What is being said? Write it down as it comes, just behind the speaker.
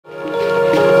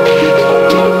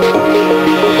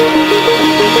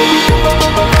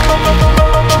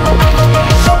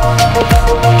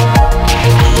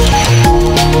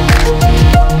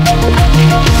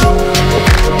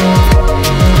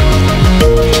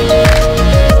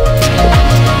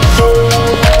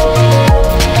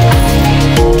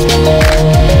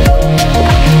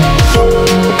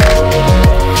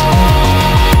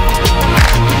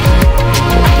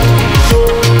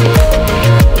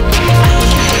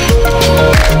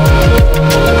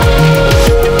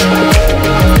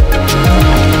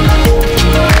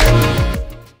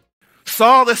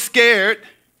Saul is scared.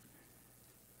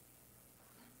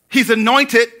 He's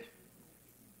anointed,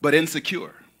 but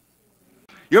insecure.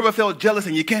 You ever felt jealous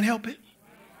and you can't help it?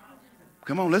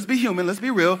 Come on, let's be human. Let's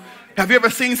be real. Have you ever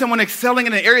seen someone excelling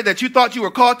in an area that you thought you were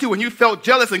called to and you felt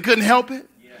jealous and couldn't help it?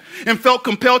 And felt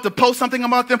compelled to post something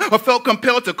about them, or felt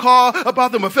compelled to call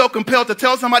about them, or felt compelled to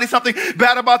tell somebody something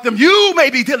bad about them? You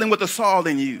may be dealing with a Saul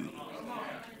in you.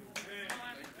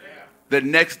 The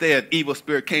next day, an evil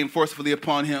spirit came forcefully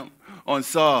upon him, on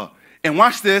Saul. And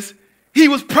watch this. He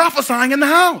was prophesying in the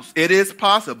house. It is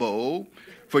possible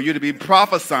for you to be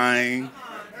prophesying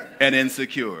and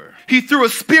insecure. He threw a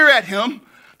spear at him.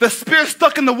 The spear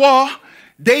stuck in the wall.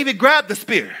 David grabbed the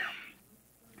spear.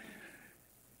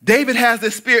 David has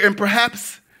this spear, and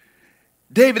perhaps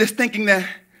David is thinking that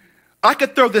I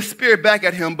could throw this spear back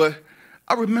at him, but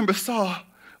I remember Saul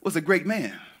was a great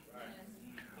man.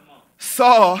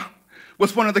 Saul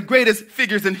was one of the greatest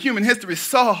figures in human history.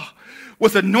 Saul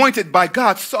was anointed by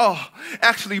God. Saul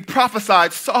actually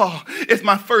prophesied. Saul is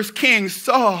my first king.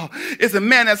 Saul is a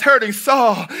man that's hurting.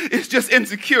 Saul is just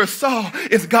insecure. Saul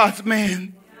is God's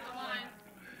man.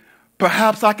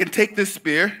 Perhaps I can take this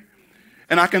spear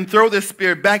and I can throw this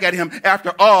spear back at him.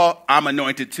 After all, I'm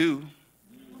anointed too.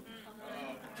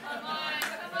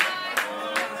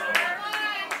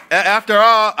 After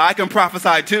all, I can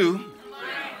prophesy too.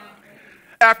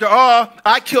 After all,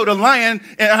 I killed a lion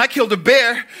and I killed a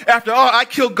bear. After all, I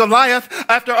killed Goliath.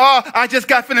 After all, I just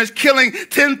got finished killing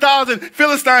 10,000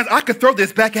 Philistines. I could throw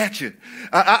this back at you.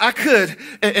 I could.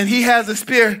 And he has a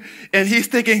spear and he's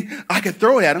thinking, I could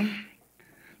throw it at him.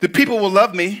 The people will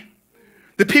love me.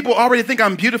 The people already think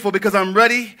I'm beautiful because I'm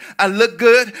ready. I look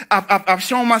good. I've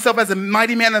shown myself as a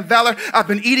mighty man of valor. I've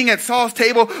been eating at Saul's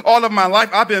table all of my life.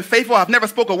 I've been faithful. I've never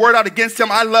spoke a word out against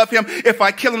him. I love him. If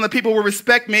I kill him, the people will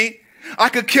respect me. I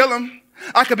could kill him.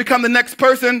 I could become the next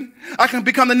person. I can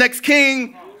become the next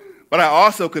king. But I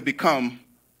also could become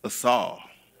a Saul.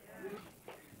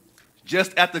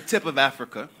 Just at the tip of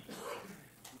Africa,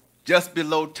 just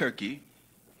below Turkey,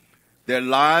 there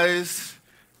lies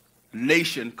a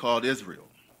nation called Israel.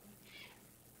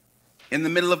 In the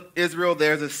middle of Israel,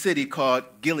 there's a city called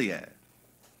Gilead.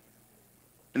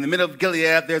 In the middle of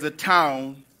Gilead, there's a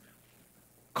town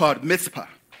called Mizpah.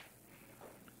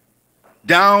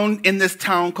 Down in this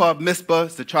town called Mizpah,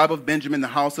 it's the tribe of Benjamin, the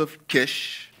house of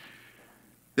Kish.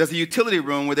 There's a utility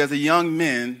room where there's a young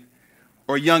man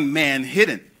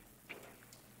hidden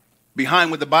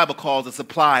behind what the Bible calls the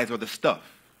supplies or the stuff.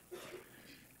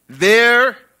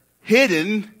 There,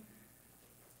 hidden,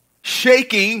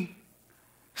 shaking,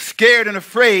 scared and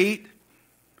afraid,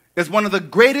 is one of the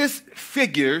greatest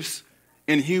figures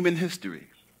in human history.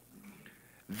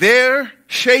 There,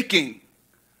 shaking,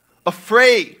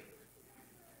 afraid,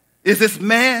 is this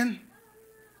man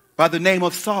by the name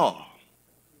of Saul.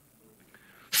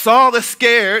 Saul is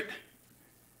scared.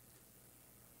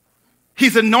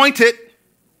 He's anointed,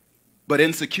 but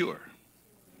insecure.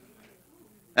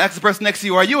 Ask the person next to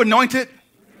you, are you anointed,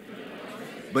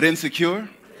 but insecure?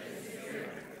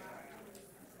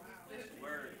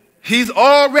 He's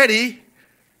already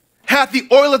had the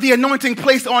oil of the anointing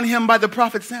placed on him by the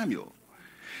prophet Samuel.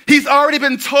 He's already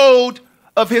been told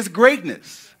of his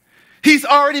greatness. He's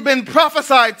already been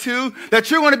prophesied to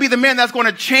that you're going to be the man that's going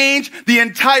to change the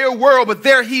entire world. But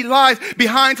there he lies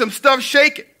behind some stuff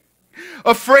shaking,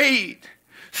 afraid,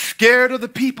 scared of the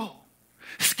people,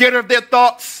 scared of their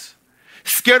thoughts,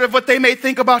 scared of what they may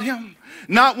think about him,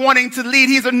 not wanting to lead.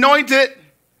 He's anointed,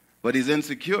 but he's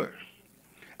insecure.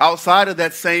 Outside of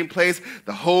that same place,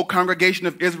 the whole congregation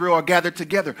of Israel are gathered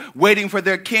together, waiting for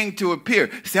their king to appear.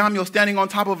 Samuel standing on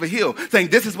top of a hill, saying,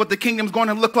 this is what the kingdom's going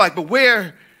to look like. But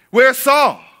where's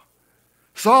Saul?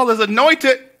 Saul is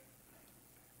anointed,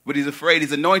 but he's afraid.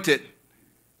 He's anointed,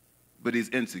 but he's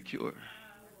insecure.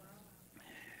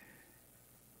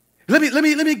 Let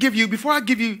me give you, before I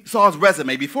give you Saul's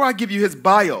resume, before I give you his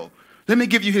bio, let me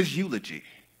give you his eulogy.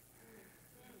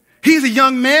 He's a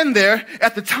young man there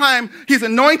at the time. He's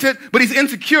anointed, but he's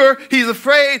insecure. He's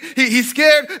afraid. He's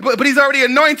scared, but he's already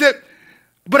anointed.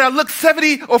 But I look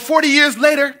 70 or 40 years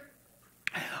later,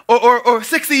 or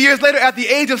 60 years later, at the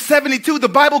age of 72, the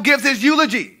Bible gives his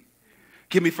eulogy.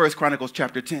 Give me 1 Chronicles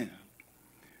chapter 10.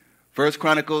 1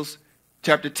 Chronicles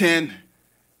chapter 10,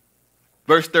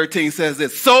 verse 13 says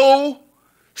this. So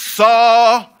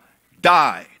Saul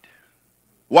died.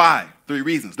 Why? 3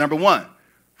 reasons. Number 1,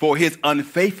 for his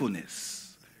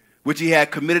unfaithfulness, which he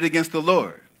had committed against the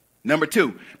Lord. Number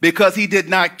 2, because he did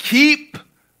not keep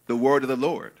the word of the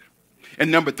Lord. And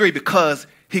number 3, because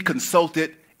he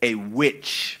consulted a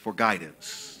witch for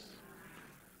guidance.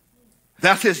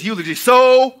 That's his eulogy.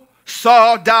 So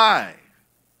Saul died.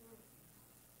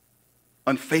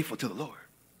 unfaithful to the Lord.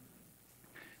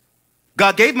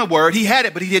 God gave him a word. He had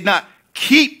it, but he did not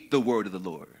keep the word of the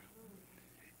Lord.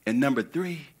 And number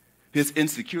 3, his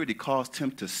insecurity caused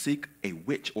him to seek a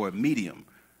witch or a medium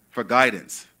for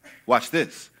guidance. Watch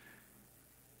this.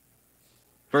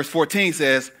 Verse 14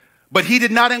 says, but he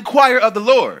did not inquire of the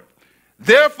Lord.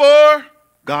 Therefore,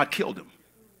 God killed him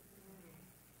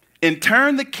and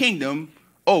turned the kingdom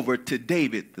over to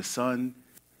David, the son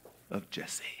of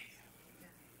Jesse.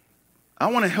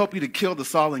 I want to help you to kill the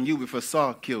Saul in you before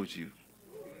Saul kills you.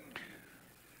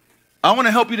 I want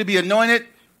to help you to be anointed,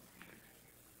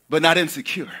 but not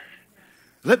insecure.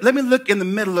 Let me look in the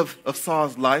middle of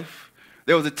Saul's life.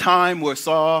 There was a time where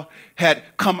Saul had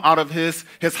come out of his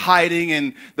hiding,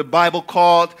 and the Bible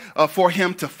called for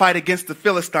him to fight against the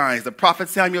Philistines. The prophet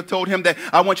Samuel told him that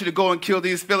I want you to go and kill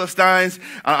these Philistines.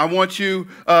 I want you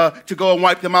to go and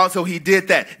wipe them out. So he did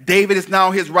that. David is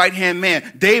now his right-hand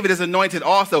man. David is anointed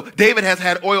also. David has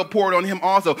had oil poured on him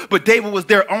also. But David was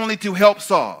there only to help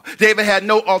Saul. David had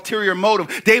no ulterior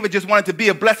motive. David just wanted to be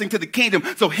a blessing to the kingdom.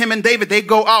 So him and David, they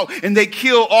go out and they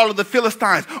kill all of the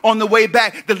Philistines. On the way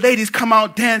back, the ladies come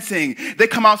out dancing. They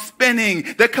come out spinning.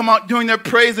 They come out doing their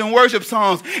praise and worship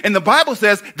songs. And the Bible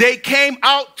says they came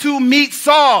out to meet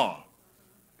Saul.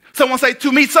 Someone say,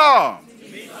 to meet Saul.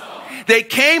 To meet Saul. They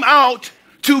came out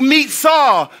to meet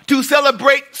Saul, to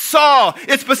celebrate Saul.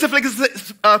 It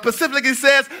specifically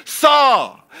says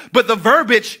Saul. But the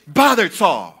verbiage bothered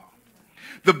Saul.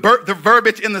 The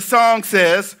verbiage in the song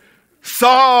says,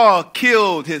 Saul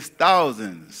killed his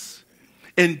thousands,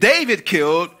 and David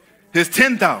killed his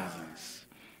 10,000.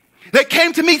 They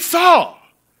came to meet Saul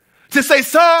to say,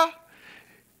 Saul,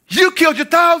 you killed your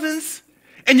thousands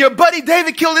and your buddy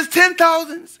David killed his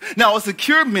 10,000s. Now, a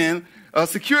secure man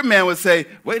would say,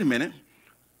 wait a minute,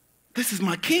 this is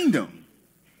my kingdom.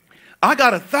 I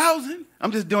got 1,000.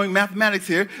 I'm just doing mathematics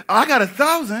here. I got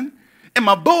 1,000 and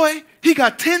my boy, he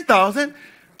got 10,000.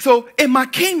 So in my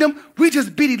kingdom, we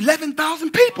just beat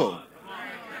 11,000 people.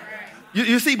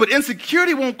 You see, but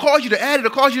insecurity won't cause you to add,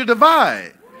 it'll cause you to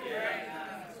divide.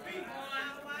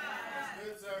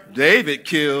 David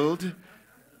killed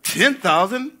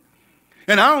 10,000,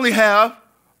 and I only have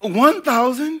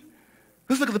 1,000.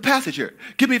 Let's look at the passage here.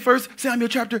 Give me 1 Samuel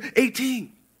chapter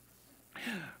 18.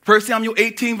 1 Samuel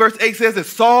 18 verse 8 says that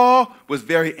Saul was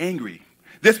very angry.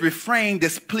 This refrain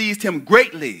displeased him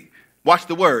greatly. Watch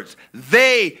the words.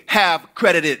 They have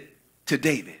credited to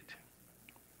David.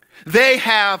 They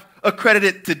have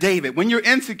accredited to David. When you're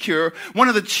insecure, one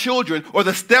of the children or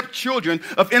the stepchildren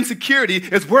of insecurity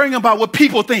is worrying about what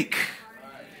people think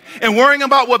and worrying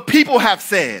about what people have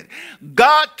said.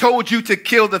 God told you to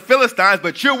kill the Philistines,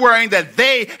 but you're worrying that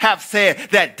they have said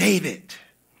that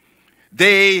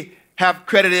they have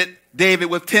credited David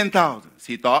with 10,000s,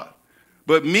 he thought,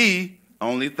 but me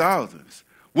only thousands.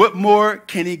 What more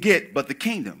can he get but the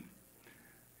kingdom?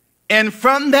 And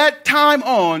from that time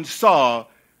on, Saul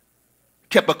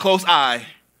kept a close eye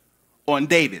on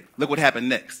David. Look what happened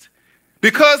next.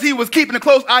 Because he was keeping a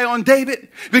close eye on David,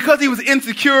 because he was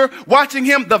insecure, watching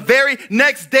him, the very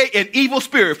next day, an evil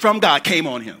spirit from God came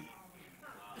on him.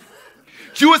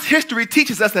 Jewish history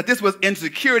teaches us that this was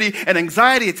insecurity, an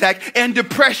anxiety attack, and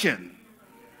depression.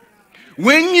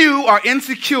 When you are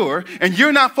insecure and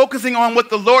you're not focusing on what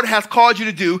the Lord has called you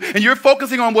to do, and you're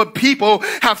focusing on what people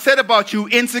have said about you,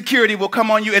 insecurity will come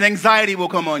on you and anxiety will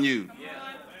come on you.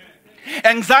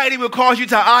 Anxiety will cause you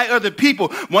to eye other people.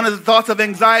 One of the thoughts of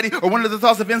anxiety or one of the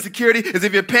thoughts of insecurity is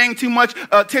if you're paying too much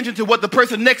attention to what the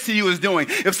person next to you is doing.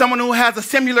 If someone who has a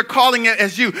similar calling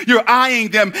as you, you're eyeing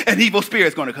them, an evil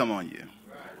spirit's going to come on you.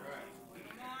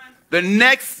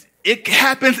 It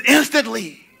happens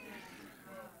instantly.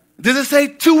 Does it say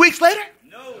 2 weeks later?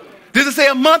 No. Does it say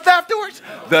a month afterwards?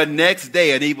 No. The next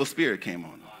day, an evil spirit came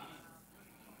on him.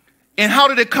 And how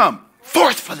did it come?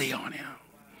 Forcefully on him.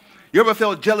 You ever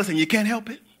felt jealous and you can't help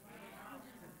it?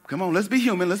 Come on, let's be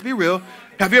human. Let's be real.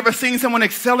 Have you ever seen someone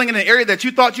excelling in an area that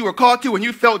you thought you were called to and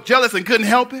you felt jealous and couldn't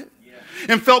help it?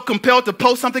 And felt compelled to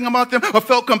post something about them, or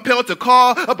felt compelled to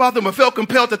call about them, or felt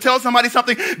compelled to tell somebody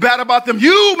something bad about them?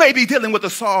 You may be dealing with a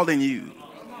Saul in you.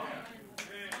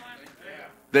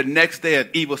 The next day, an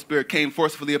evil spirit came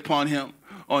forcefully upon him,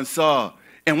 on Saul.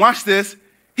 And watch this.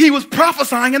 He was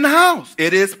prophesying in the house.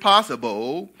 It is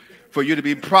possible for you to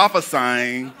be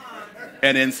prophesying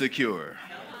and insecure.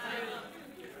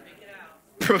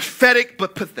 Prophetic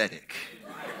but pathetic.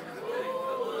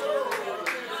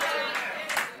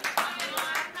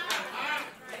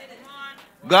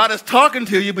 God is talking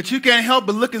to you, but you can't help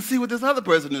but look and see what this other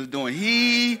person is doing.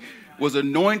 He was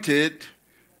anointed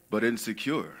but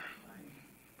insecure.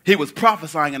 He was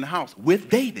prophesying in the house with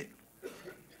David.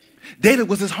 David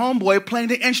was his homeboy playing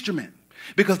the instrument.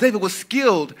 Because David was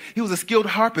skilled. He was a skilled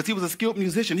harpist. He was a skilled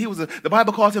musician. The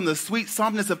Bible calls him the sweet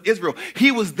psalmist of Israel.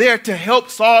 He was there to help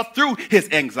Saul through his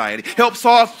anxiety, help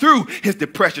Saul through his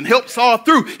depression, help Saul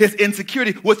through his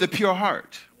insecurity with a pure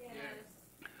heart. Yes.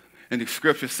 And the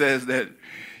scripture says that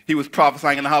he was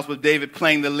prophesying in the house with David,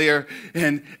 playing the lyre.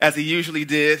 And as he usually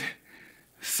did,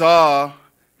 Saul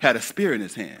had a spear in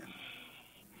his hand.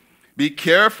 Be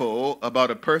careful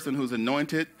about a person who's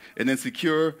anointed and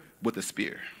insecure with a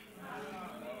spear.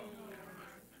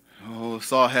 Oh,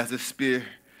 Saul has this spear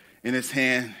in his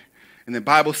hand. And the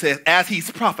Bible says, as he's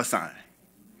prophesying,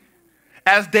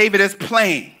 as David is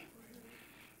playing,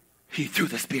 he threw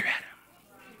the spear at him.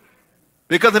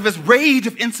 Because of his rage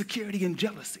of insecurity and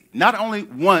jealousy. Not only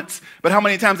once, but how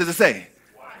many times does it say?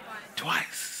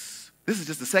 Twice. This is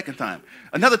just the second time.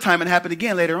 Another time it happened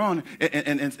again later on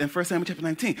in 1 Samuel chapter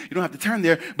 19. You don't have to turn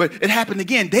there, but it happened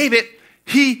again. David,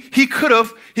 he could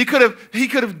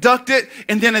have ducked it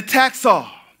and then attacked Saul.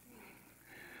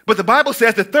 But the Bible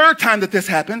says the third time that this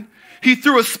happened, he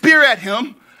threw a spear at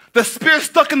him. The spear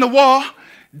stuck in the wall.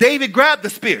 David grabbed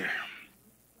the spear.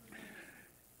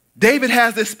 David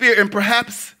has this spear, and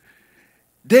perhaps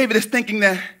David is thinking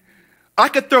that I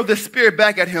could throw this spear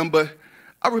back at him, but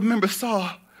I remember Saul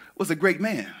was a great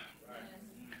man.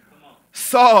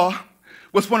 Saul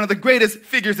was one of the greatest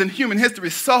figures in human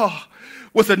history. Saul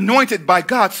was anointed by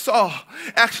God. Saul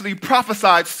actually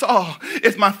prophesied. Saul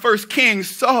is my first king.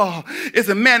 Saul is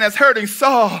a man that's hurting.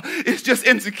 Saul is just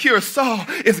insecure. Saul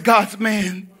is God's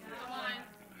man.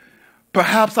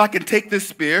 Perhaps I can take this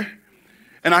spear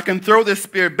and I can throw this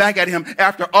spear back at him.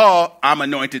 After all, I'm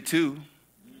anointed too.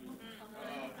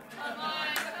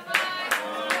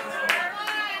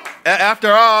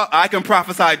 After all, I can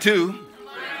prophesy too.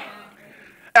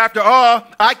 After all,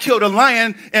 I killed a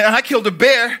lion and I killed a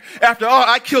bear. After all,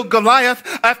 I killed Goliath.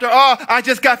 After all, I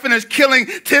just got finished killing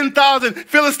 10,000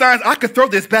 Philistines. I could throw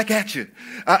this back at you.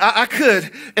 I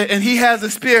could. And he has a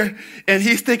spear and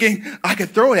he's thinking, I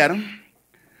could throw it at him.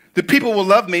 The people will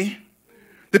love me.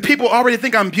 The people already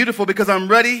think I'm beautiful because I'm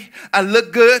ready. I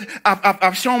look good.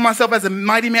 I've shown myself as a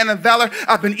mighty man of valor.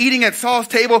 I've been eating at Saul's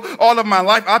table all of my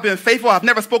life. I've been faithful. I've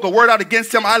never spoke a word out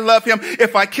against him. I love him.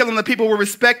 If I kill him, the people will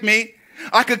respect me.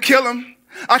 I could kill him.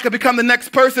 I could become the next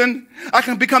person. I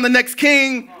can become the next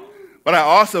king. But I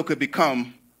also could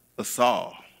become a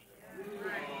Saul.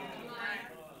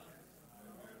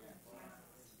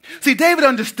 See, David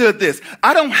understood this.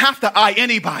 I don't have to eye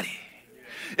anybody.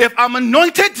 If I'm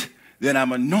anointed, then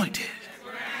I'm anointed.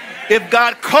 If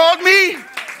God called me,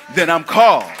 then I'm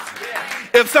called.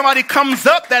 If somebody comes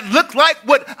up that looks like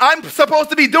what I'm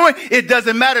supposed to be doing, it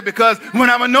doesn't matter because when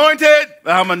I'm anointed,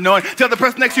 I'm anointed. Tell the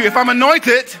person next to you, if I'm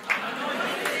anointed,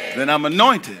 then I'm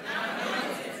anointed.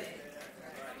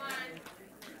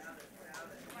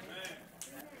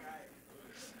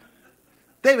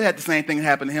 David had the same thing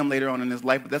happen to him later on in his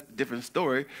life, but that's a different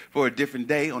story for a different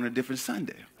day on a different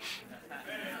Sunday.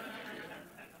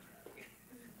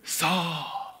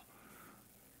 Saul,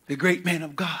 the great man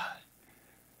of God,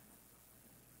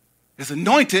 is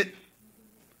anointed,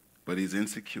 but he's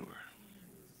insecure.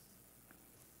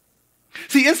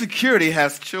 See, insecurity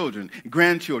has children,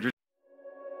 grandchildren.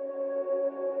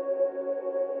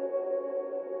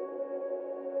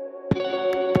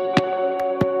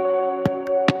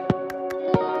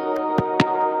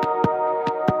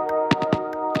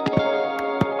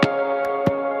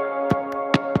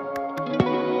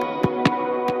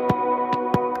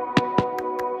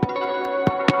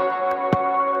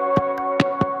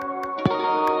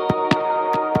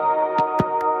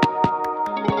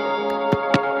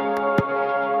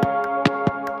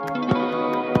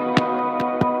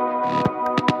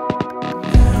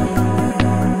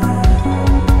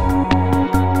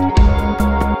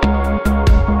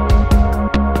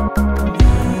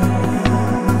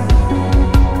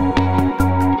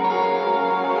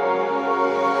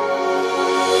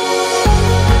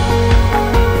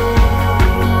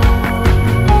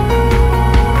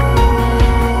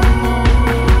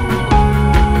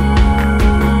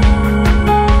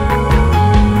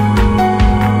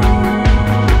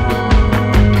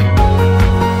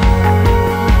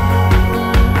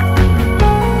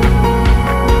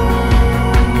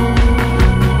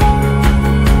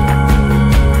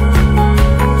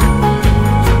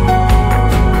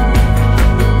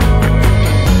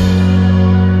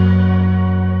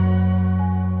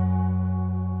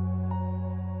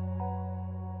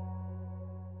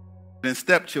 And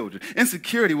stepchildren.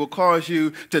 Insecurity will cause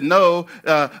you to know,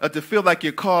 to feel like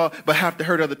you're called, but have to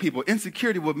hurt other people.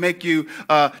 Insecurity will make you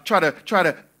try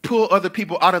to pull other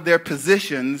people out of their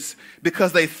positions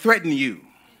because they threaten you.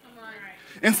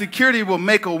 Insecurity will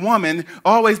make a woman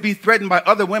always be threatened by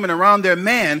other women around their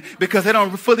man because they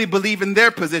don't fully believe in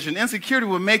their position. Insecurity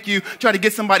will make you try to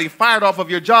get somebody fired off of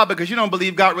your job because you don't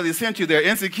believe God really sent you there.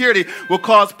 Insecurity will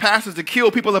cause pastors to kill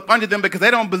people up under them because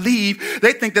they don't believe,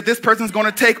 they think that this person's going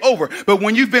to take over. But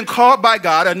when you've been called by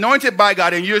God, anointed by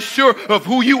God, and you're sure of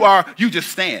who you are, you just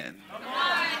stand.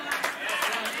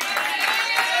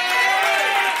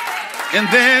 And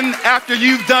then after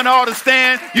you've done all to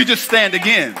stand, you just stand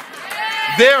again.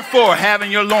 Therefore, having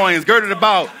your loins girded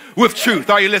about with truth.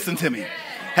 Are you listening to me?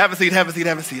 Have a seat, have a seat,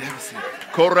 have a seat, have a seat.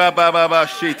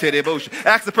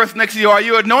 Ask the person next to you, are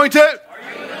you anointed?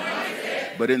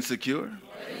 But insecure?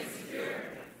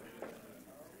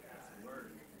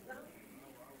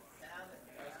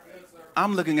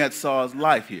 I'm looking at Saul's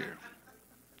life here.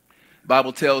 The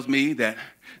Bible tells me that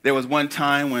there was one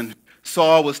time when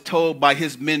Saul was told by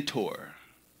his mentor,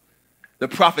 the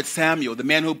prophet Samuel, the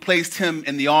man who placed him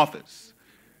in the office,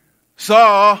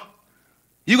 Saul,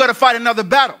 you got to fight another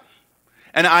battle.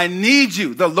 And I need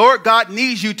you, the Lord God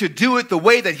needs you to do it the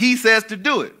way that he says to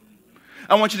do it.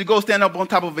 I want you to go stand up on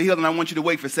top of a hill and I want you to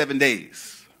wait for 7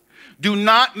 days. Do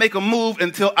not make a move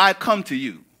until I come to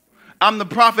you. I'm the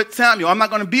prophet Samuel. I'm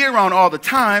not going to be around all the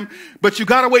time, but you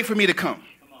got to wait for me to come.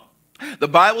 The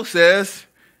Bible says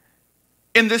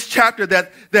in this chapter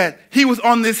that he was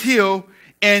on this hill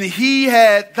and he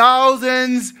had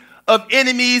thousands of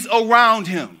enemies around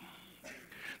him.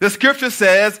 The scripture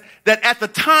says that at the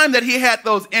time that he had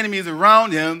those enemies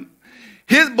around him,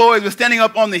 his boys were standing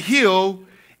up on the hill,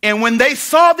 and when they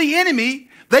saw the enemy,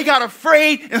 they got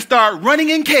afraid and started running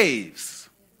in caves.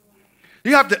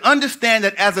 You have to understand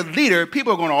that as a leader,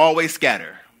 people are going to always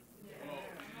scatter.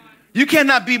 You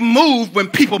cannot be moved when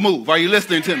people move. Are you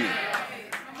listening to me?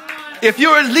 If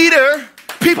you're a leader,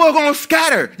 people are going to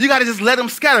scatter. You got to just let them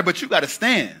scatter, but you got to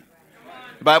stand.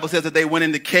 The Bible says that they went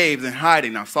into caves and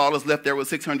hiding. Now, Saul is left there with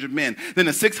 600 men. Then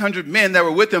the 600 men that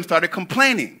were with him started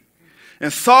complaining.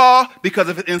 And Saul, because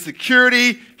of his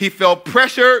insecurity, he felt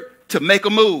pressured to make a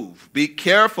move. Be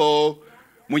careful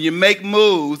when you make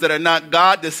moves that are not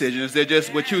God decisions. They're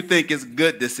just what you think is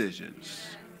good decisions.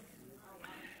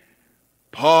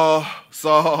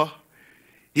 Saul,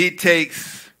 he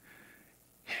takes,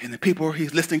 and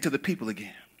he's listening to the people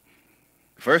again.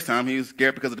 The first time he was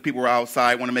scared because the people were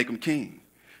outside, want to make him king.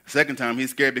 The second time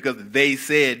he's scared because they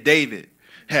said David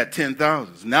had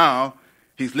 10,000. Now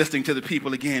he's listening to the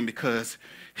people again because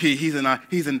he's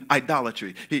in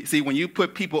idolatry. See, when you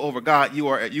put people over God,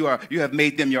 you have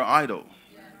made them your idol.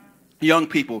 Young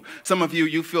people, some of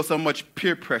you feel so much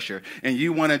peer pressure and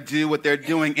you want to do what they're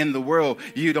doing in the world.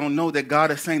 You don't know that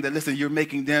God is saying that, listen, you're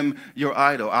making them your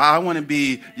idol. I want to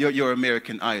be your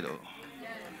American idol.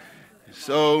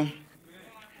 So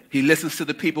he listens to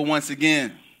the people once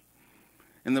again.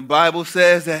 And the Bible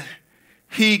says that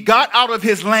he got out of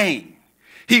his lane.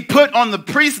 He put on the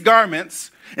priest's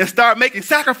garments and started making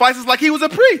sacrifices like he was a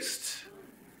priest.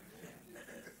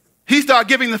 He started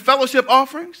giving the fellowship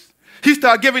offerings. He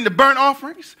started giving the burnt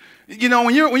offerings. You know,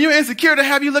 when you're insecure, to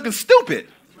have you looking stupid.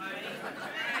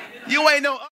 You ain't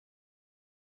no.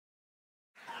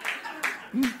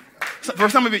 For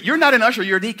some of you, you're not an usher,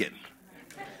 you're a deacon.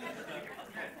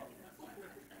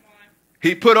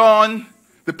 He put on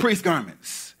the priest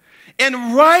garments.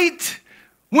 And right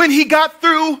when he got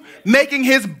through making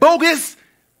his bogus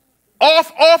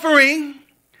offering,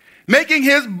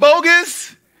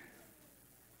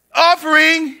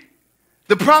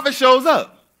 the prophet shows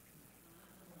up.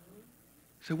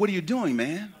 So what are you doing,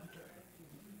 man?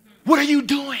 What are you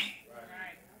doing?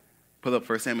 Pull up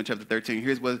 1 Samuel chapter 13.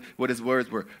 Here's what his words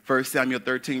were. 1 Samuel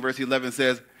 13 verse 11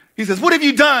 says, he says, what have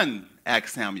you done?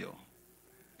 Asked Samuel.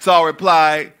 Saul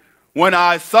replied, when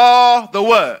I saw the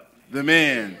what? The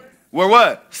men were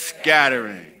what?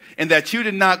 Scattering. And that you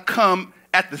did not come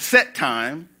at the set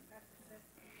time.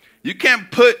 You can't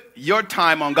put your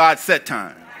time on God's set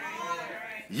time.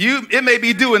 It may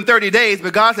be due in 30 days,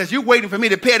 but God says, you're waiting for me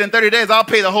to pay it in 30 days. I'll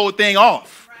pay the whole thing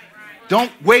off.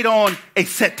 Don't wait on a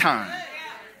set time.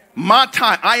 My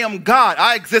time, I am God.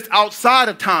 I exist outside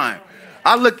of time.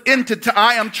 I look into time.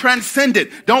 I am transcendent.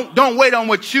 Don't wait on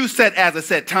what you set as a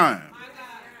set time.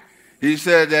 He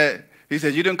said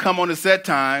you didn't come on the set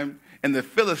time, and the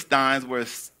Philistines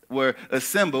were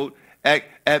assembled at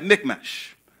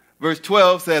Michmash. Verse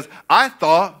 12 says, I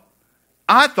thought,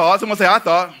 someone say,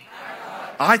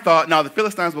 I thought, now the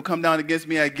Philistines will come down against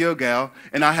me at Gilgal,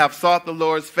 and I have sought the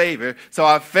Lord's favor, so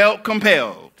I felt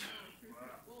compelled.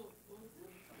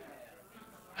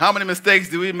 How many mistakes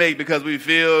do we make because we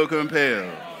feel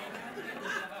compelled?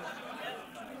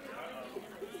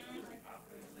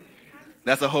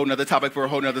 That's a whole nother topic for a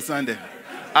whole nother Sunday.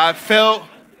 I felt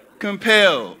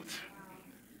compelled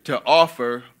to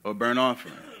offer a burnt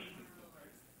offering.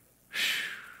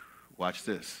 Watch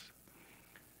this.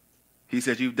 He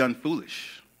says, you've done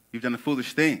foolish. You've done a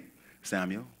foolish thing,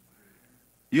 Samuel.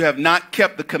 You have not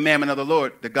kept the commandment of the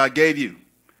Lord that God gave you.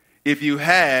 If you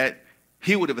had,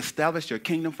 he would have established your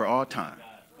kingdom for all time.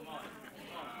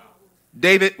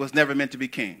 David was never meant to be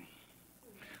king.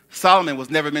 Solomon was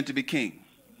never meant to be king.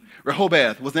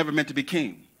 Rehoboam was never meant to be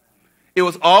king. It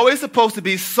was always supposed to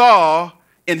be Saul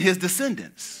and his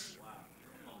descendants.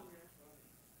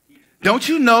 Don't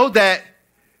you know that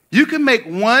you can make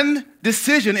one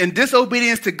decision in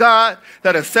disobedience to God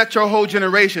that'll set your whole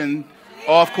generation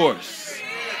off course?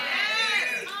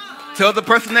 Tell the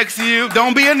person next to you,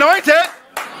 don't be anointed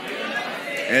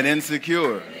and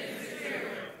insecure.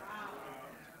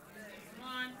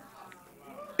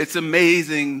 It's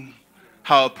amazing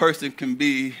how a person can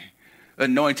be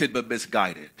anointed but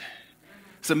misguided.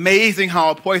 It's amazing how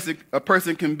a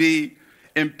person can be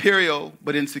imperial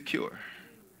but insecure.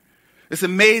 It's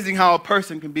amazing how a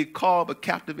person can be called but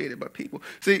captivated by people.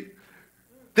 See,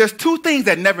 there's two things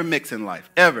that never mix in life,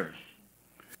 ever.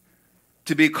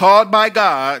 To be called by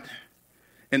God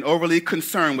and overly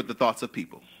concerned with the thoughts of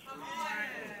people.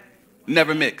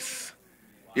 Never mix.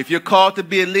 If you're called to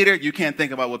be a leader, you can't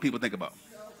think about what people think about.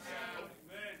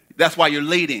 That's why you're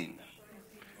leading.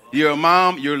 You're a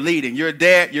mom, you're leading. You're a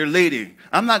dad, you're leading.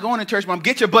 I'm not going to church, Mom.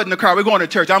 Get your butt in the car. We're going to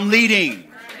church. I'm leading.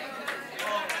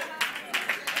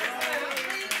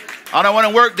 I don't want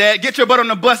to work, Dad. Get your butt on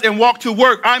the bus and walk to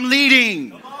work. I'm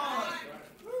leading.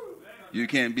 You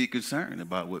can't be concerned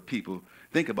about what people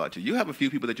think about you. You have a few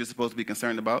people that you're supposed to be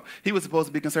concerned about. He was supposed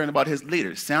to be concerned about his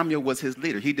leader. Samuel was his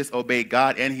leader. He disobeyed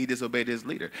God and he disobeyed his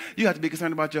leader. You have to be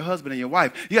concerned about your husband and your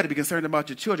wife. You have to be concerned about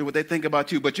your children, what they think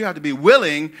about you. But you have to be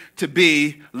willing to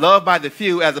be loved by the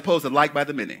few as opposed to liked by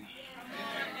the many.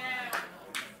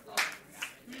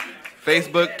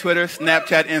 Facebook, Twitter,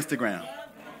 Snapchat, Instagram.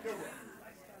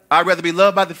 I'd rather be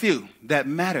loved by the few that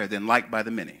matter than liked by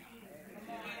the many.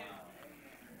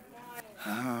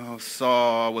 Oh,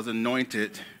 Saul was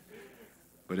anointed,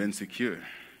 but insecure.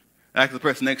 Ask the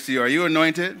person next to you, are you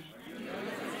anointed,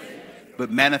 but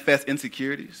manifest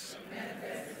insecurities?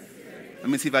 Let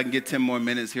me see if I can get 10 more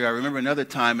minutes here. I remember another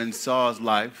time in Saul's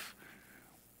life.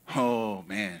 Oh,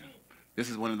 man.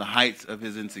 This is one of the heights of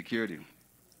his insecurity.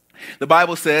 The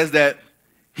Bible says that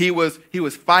he was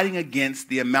fighting against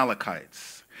the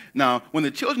Amalekites. Now, when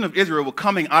the children of Israel were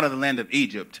coming out of the land of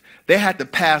Egypt, they had to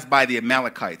pass by the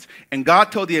Amalekites. And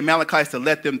God told the Amalekites to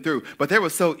let them through. But they were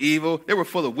so evil. They were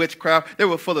full of witchcraft. They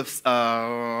were full of,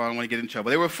 I don't want to get in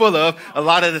trouble. They were full of a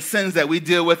lot of the sins that we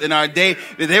deal with in our day.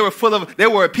 There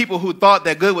were people who thought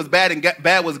that good was bad and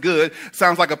bad was good.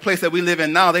 Sounds like a place that we live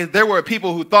in now. There were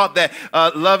people who thought that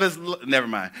love is, never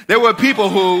mind. There were people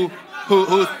who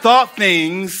thought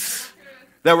things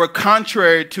that were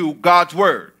contrary to God's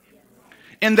word.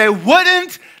 And they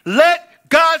wouldn't let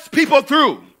God's people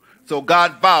through. So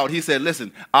God vowed, he said,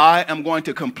 listen, I am going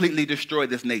to completely destroy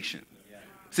this nation.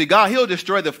 See, God, he'll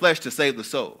destroy the flesh to save the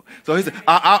soul. So he said,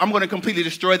 I'm going to completely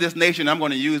destroy this nation. I'm going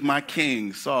to use my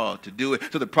king, Saul, to do it.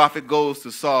 So the prophet goes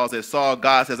to Saul, says, Saul,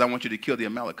 God says, I want you to kill the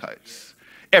Amalekites.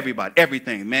 Everybody,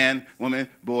 everything, man, woman,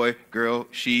 boy, girl,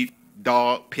 sheep,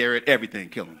 dog, parrot, everything,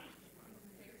 kill them.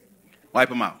 Wipe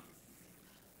them out.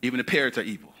 Even the parrots are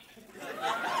evil.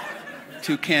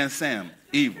 Toucan Sam,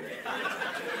 evil.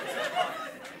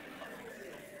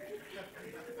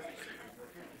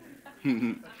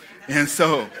 And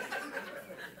so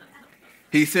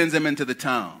he sends them into the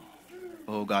town.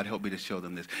 Oh, God, help me to show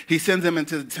them this. He sends them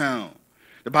into the town.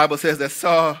 The Bible says that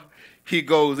Saul, he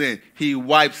goes in. He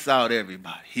wipes out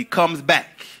everybody. He comes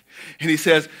back. And he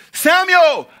says,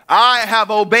 Samuel, I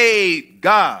have obeyed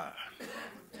God.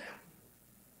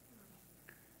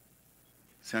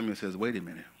 Samuel says, wait a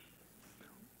minute.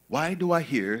 Why do I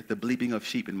hear the bleeping of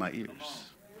sheep in my ears?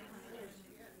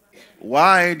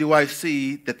 Why do I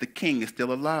see that the king is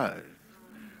still alive?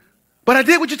 But I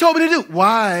did what you told me to do.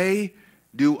 Why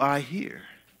do I hear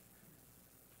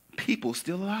people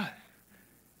still alive?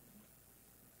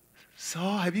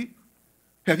 Saul, have you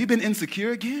been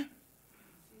insecure again?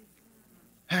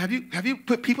 Have you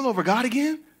put people over God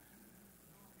again?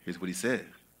 Here's what he said.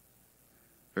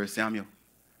 1 Samuel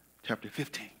chapter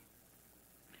 15.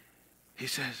 He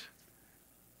says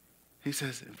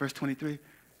in verse 23,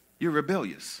 you're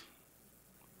rebellious.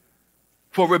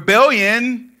 For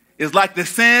rebellion is like the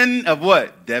sin of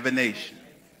what? Divination.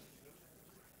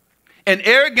 And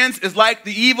arrogance is like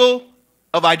the evil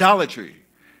of idolatry.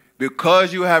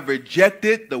 Because you have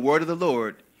rejected the word of the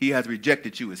Lord, he has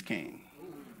rejected you as king.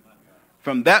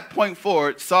 From that point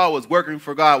forward, Saul was working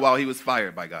for God while he was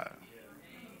fired by God.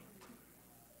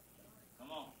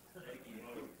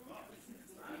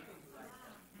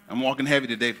 I'm walking heavy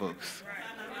today, folks.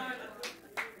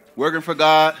 Working for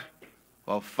God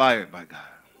while fired by God.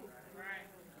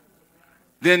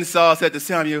 Then Saul said to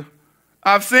Samuel,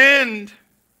 I've sinned.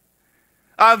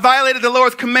 I violated the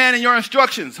Lord's command and your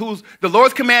instructions. Who's the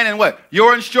Lord's command and what?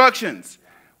 Your instructions.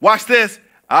 Watch this.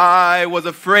 I was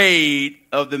afraid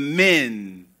of the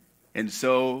men, and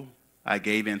so I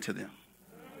gave in to them.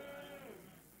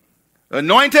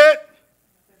 Anointed,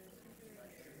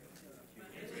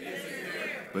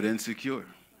 but insecure.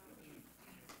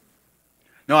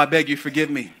 No, I beg you, forgive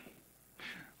me.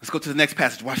 Let's go to the next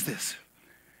passage. Watch this.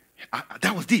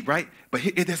 That was deep, right? But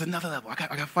there's another level. I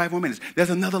got 5 more minutes. There's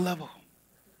another level.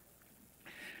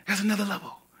 There's another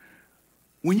level.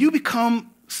 When you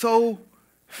become so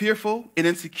fearful and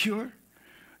insecure,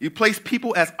 you place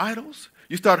people as idols.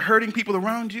 You start hurting people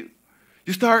around you.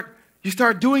 You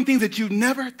start doing things that you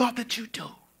never thought that you'd do.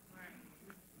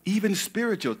 Even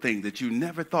spiritual things that you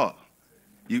never thought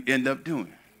you end up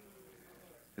doing.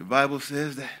 The Bible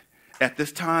says that at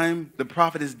this time, the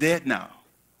prophet is dead now.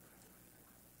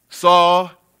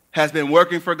 Saul has been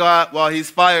working for God while he's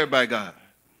fired by God.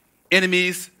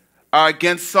 Enemies are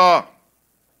against Saul.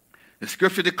 The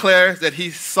scripture declares that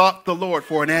he sought the Lord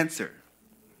for an answer.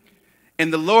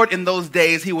 And the Lord in those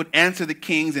days, he would answer the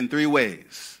kings in 3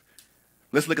 ways.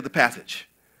 Let's look at the passage.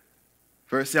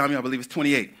 1 Samuel, I believe it's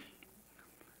 28.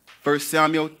 1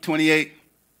 Samuel 28.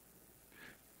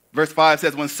 Verse 5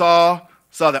 says, when Saul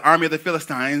saw the army of the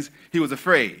Philistines, he was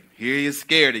afraid. Here he is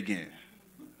scared again.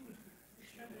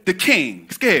 The king,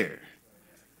 scared.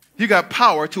 You got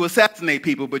power to assassinate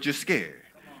people, but you're scared.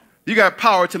 You got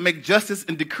power to make justice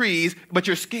and decrees, but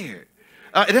you're scared.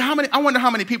 I wonder how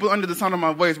many people under the sound of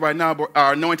my voice right now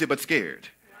are anointed but scared.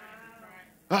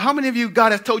 How many of you,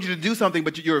 God has told you to do something,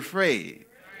 but you're afraid?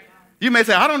 You may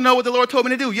say, I don't know what the Lord told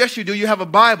me to do. Yes, you do. You have a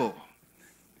Bible.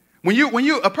 When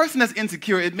you a person that's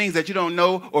insecure, it means that you don't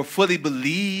know or fully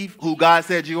believe who God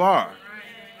said you are.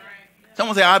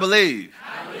 Someone say, I believe.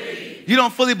 I believe. You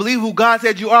don't fully believe who God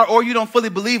said you are, or you don't fully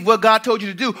believe what God told you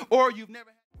to do, or you've never.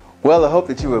 Well, I hope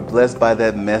that you were blessed by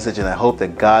that message, and I hope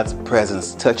that God's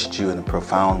presence touched you in a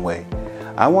profound way.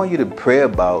 I want you to pray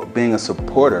about being a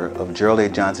supporter of Gerald A.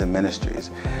 Johnson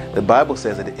Ministries. The Bible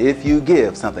says that if you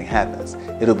give, something happens.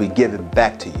 It'll be given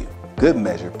back to you. Good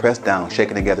measure, pressed down,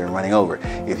 shaken together, and running over.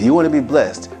 If you want to be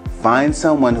blessed, find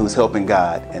someone who's helping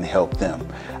God and help them.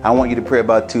 I want you to pray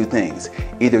about 2 things.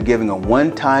 Either giving a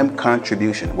one-time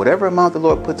contribution, whatever amount the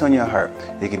Lord puts on your heart.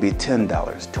 It could be $10,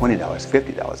 $20,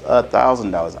 $50,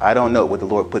 $1,000. I don't know what the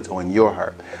Lord puts on your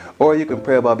heart. Or you can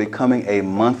pray about becoming a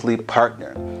monthly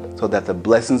partner so that the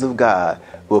blessings of God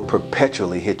will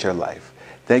perpetually hit your life.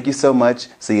 Thank you so much.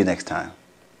 See you next time.